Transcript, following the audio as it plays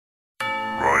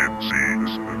You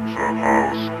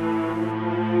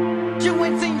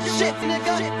ain't seen shit,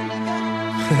 nigga.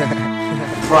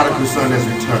 Prodigal son has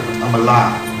returned. I'm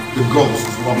alive. The ghost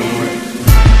is roaming around.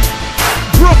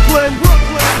 Brooklyn,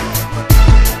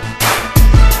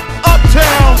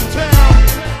 Uptown,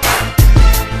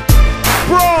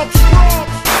 Bronx,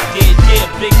 Yeah,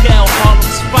 Big L,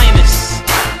 Harlem's finest.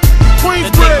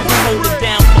 Queensbridge, we hold it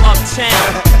down for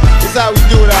Uptown. This how we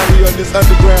do it out here on this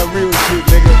underground real shit,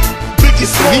 nigga. Biggie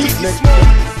Smoke, nigga.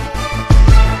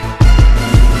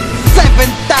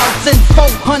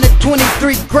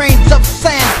 7,423 grains of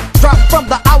sand dropped from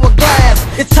the hourglass.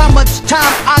 It's how much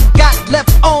time I got left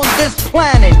on this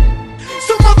planet.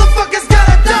 So motherfuckers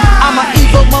gotta die. I'm an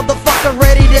evil motherfucker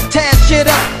ready to tear shit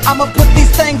up. I'ma put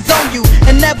these things on you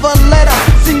and never let up.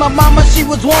 See my mama, she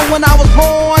was one when I was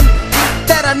born.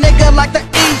 That a nigga like the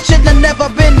E shouldn't have never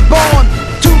been born.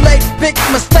 Too late, big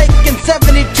mistake in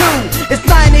 72. It's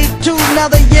 92, now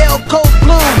the Yale Cold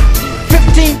Blue.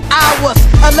 15 hours,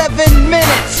 11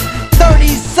 minutes,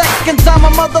 30 seconds, I'm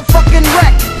a motherfucking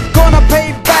wreck. Gonna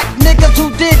pay back niggas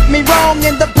who did me wrong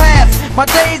in the past. My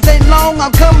days ain't long,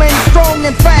 I'm coming strong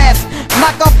and fast.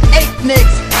 Knock off 8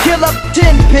 nicks, kill up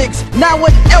 10 pigs. Now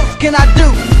what else can I do?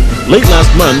 Late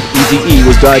last month, Eazy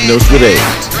was diagnosed with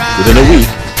AIDS. Within a week,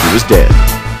 he was dead.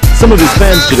 Some of his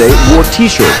fans today wore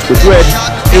t-shirts which read,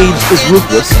 "AIDS is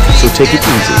ruthless, so take it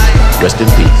easy. Rest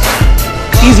in peace."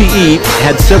 Eazy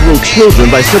had several children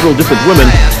by several different women,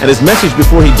 and his message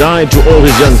before he died to all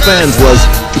his young fans was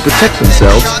to protect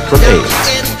themselves from AIDS.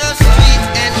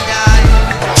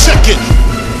 Check it!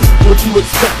 What you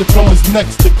expected from his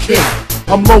next of kin?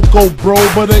 I'm loco, bro,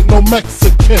 but ain't no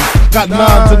Mexican. Got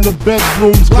 9s in the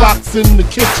bedrooms, Glocks in the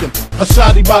kitchen. A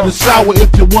shotty by the shower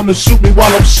if you wanna shoot me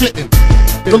while I'm shitting.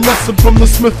 The lesson from the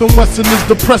Smith & Wesson is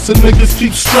depressing. Niggas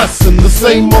keep stressing the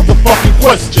same motherfucking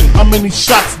question. How many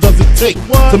shots does it take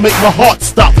to make my heart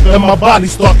stop and my body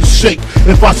start to shake?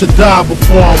 If I should die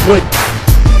before I wake.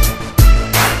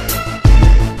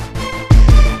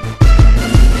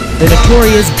 The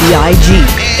Notorious B.I.G,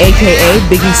 aka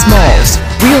Biggie Smalls,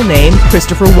 real name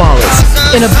Christopher Wallace.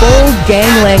 In a bold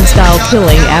ganglang-style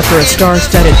killing after a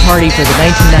star-studded party for the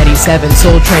 1997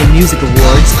 Soul Train Music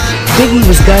Awards, Biggie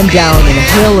was gunned down in a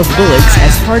hail of bullets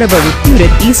as part of a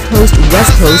reputed East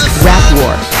Coast-West Coast rap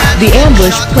war. The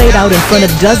ambush played out in front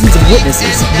of dozens of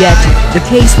witnesses, yet the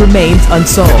case remains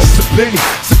unsolved. Sipping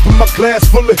my glass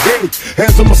full of Henny,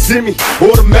 hands on my semi,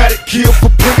 automatic kill for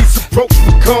pennies, approach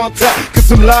for contact,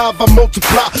 cause I'm live, I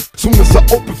multiply, soon as I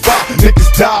open fire,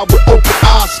 niggas die with open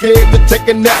eyes, scared to take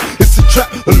a nap, it's a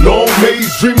trap, a long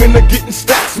maze, dreaming of getting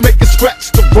stacks, making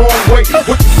scratch the wrong way,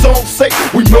 what the song say,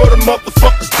 we murder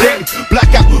motherfuckers daily,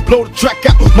 black out, blow the track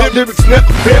out, my lyrics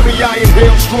never vary, I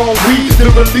inhale strong weed to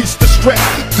release the stress,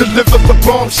 deliver the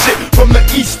bomb shit from the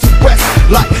east to west,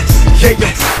 like, yeah,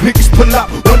 niggas pull out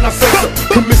when I say so.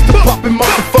 Commits to popping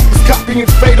motherfuckers, copying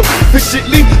fatal.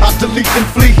 Efficiently, I delete and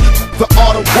flee. The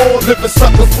art of war, living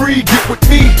sucker free. Get with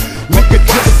me, nigga,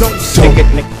 just don't take it,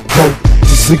 nigga. Go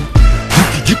to sleep. You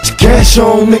can get your cash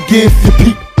on, nigga, if you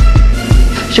peep.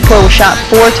 Shakur was shot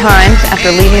 4 times after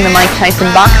leaving the Mike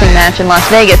Tyson boxing match in Las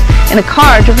Vegas in a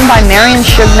car driven by Marion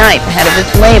Suge Knight ahead of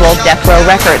its label, Death Row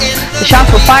Records. The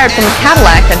shots were fired from a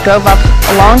Cadillac that drove up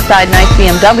alongside Knight's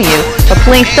BMW, but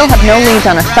police still have no leads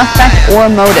on a suspect or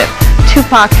a motive.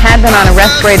 Tupac had been on a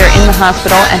respirator in the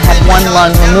hospital and had 1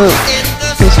 lung removed.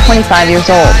 He was 25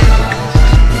 years old.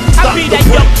 I be that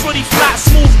young, pretty, fly,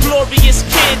 smooth, glorious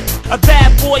kid. A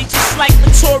bad boy just like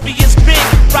Notorious Big.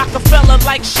 Rockefeller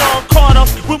like Sean Carter,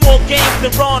 with more game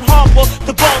than Ron Harper.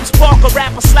 The Bones Parker,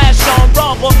 rapper / Sean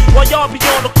Robber. While y'all be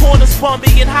on the corners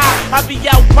bumping and high, I be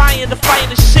out buying the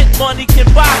finest shit money can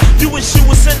buy. You wish you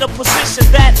was in the position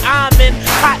that I'm in.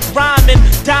 Hot rhyming,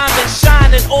 diamond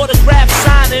shining, autograph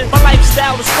signing. My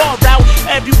lifestyle is far out.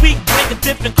 Every week bring a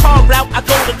different car out. I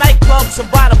go to nightclubs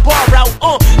and buy the bar out.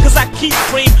 Cause I keep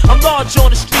cream. I'm large on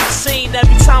the street scene.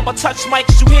 Every time I touch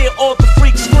mics, you hear all the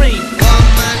freaks scream.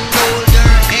 Woman, hold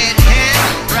her head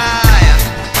and cry,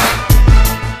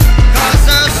 cause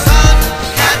her son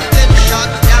had been shot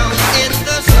down in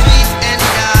the street and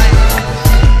died.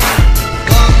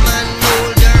 Woman,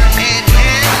 hold her head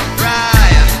and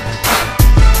cry,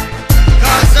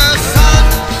 cause her son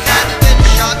had been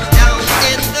shot down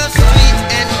in the street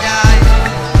and died.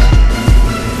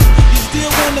 You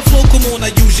still on the floor, come on, I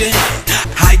use your hand.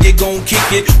 How you gon'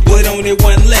 kick it with only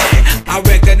one leg? I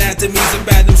recognize the music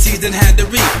bad them season had to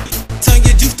read. Turn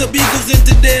your juice to beagles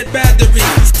into dead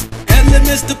batteries.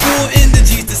 Elements to pour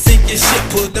energies to sink your shit.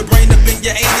 Put the brain up in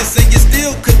your anus and you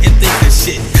still couldn't think of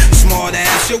shit. Smart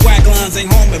ass, your whack lines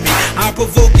ain't harming me. I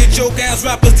provoke your joke ass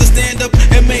rappers to stand up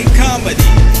and make comedy.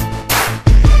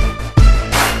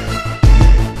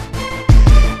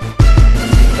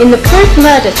 In the Proof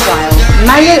murder trial,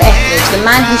 Mario Etheridge, the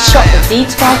man who shot the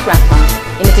D12 rapper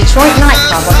in a Detroit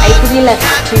nightclub on April 11,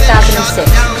 2006,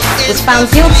 was found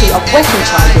guilty of weapon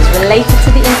charges related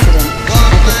to the incident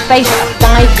and could face a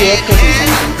 5-year prison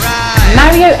sentence.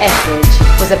 Mario Etheridge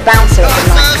was a bouncer at the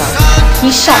nightclub. He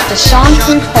shot Deshaun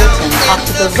Proof Holton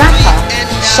after the rapper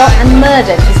shot and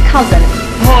murdered his cousin.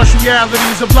 Harsh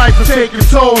realities of life are taking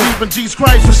toll. Even Jesus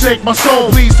Christ forsake my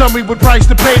soul. Please tell me what price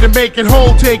to pay to make it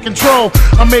whole. Take control.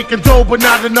 I'm making dough, but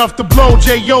not enough to blow.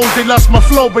 J.O.'s, they lust my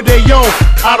flow, but they yo.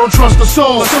 I don't trust the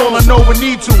soul. That's all I know we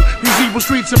need to. These evil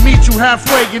streets will meet you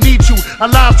halfway and eat you.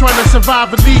 Alive trying to survive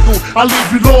illegal. I'll leave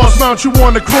you lost. Mount you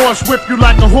on the cross. Whip you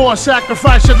like a horse.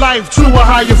 Sacrifice your life to a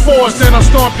higher force. Then I'll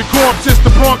stomp your corpse. It's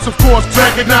the Bronx, of course.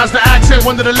 Recognize the accent.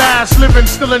 One of the last living,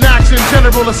 still in action.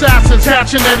 General assassins.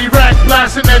 Catching any rack.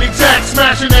 Blasting any text,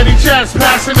 smashing any chest,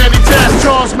 passing any test.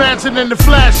 Charles Manson in the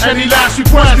flesh. Any last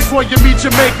request before you meet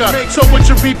your maker? So with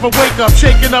your reaper, wake up,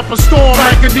 shaking up a storm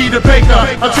like Anita Baker.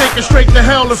 I'll take it straight to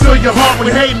hell and fill your heart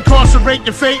with hate, incarcerate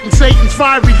your fate in Satan's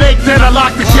fiery lake. Then I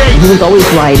lock the gate. He was always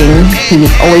writing.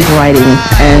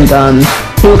 And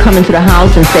he would come into the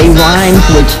house and say rhymes,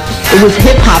 which it was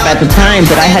hip hop at the time,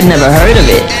 but I had never heard of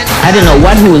it. I didn't know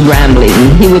what he was rambling.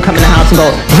 He would come in the house and go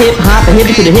hip hop, a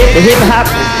hip to the hip hop,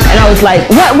 and I was like,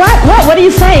 what are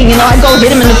you saying? You know, I go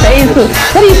hit him in the face.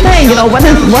 What are you saying? You know, what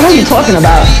are you talking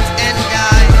about?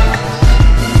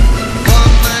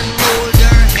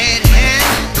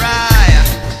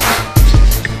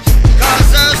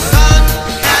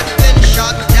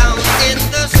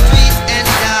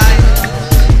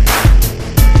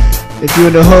 If you're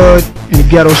in the hood, in the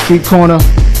ghetto street corner,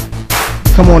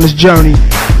 come on this journey.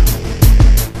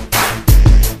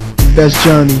 The best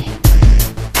journey.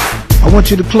 I want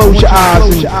you to close your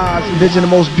eyes and envision the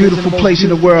most beautiful place in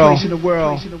the world.